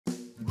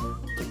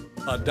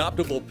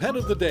Adoptable Pet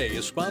of the Day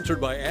is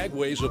sponsored by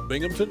Agways of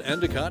Binghamton,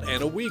 Endicott,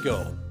 and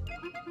Owego.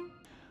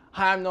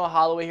 Hi, I'm Noah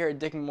Holloway here at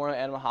Dick Memorial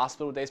Animal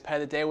Hospital. Today's pet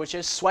of the day, which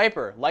is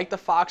Swiper. Like the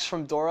fox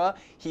from Dora,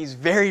 he's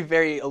very,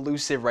 very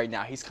elusive right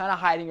now. He's kind of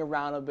hiding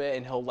around a bit,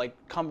 and he'll like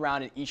come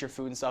around and eat your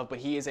food and stuff, but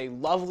he is a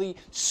lovely,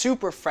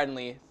 super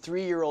friendly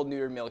 3-year-old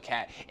neuter male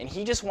cat, and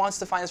he just wants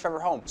to find his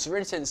forever home. So we're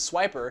interested in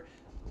Swiper.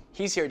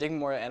 He's here at Dick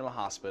Memorial Animal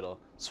Hospital.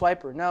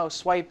 Swiper, no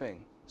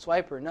swiping.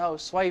 Swiper, no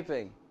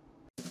swiping.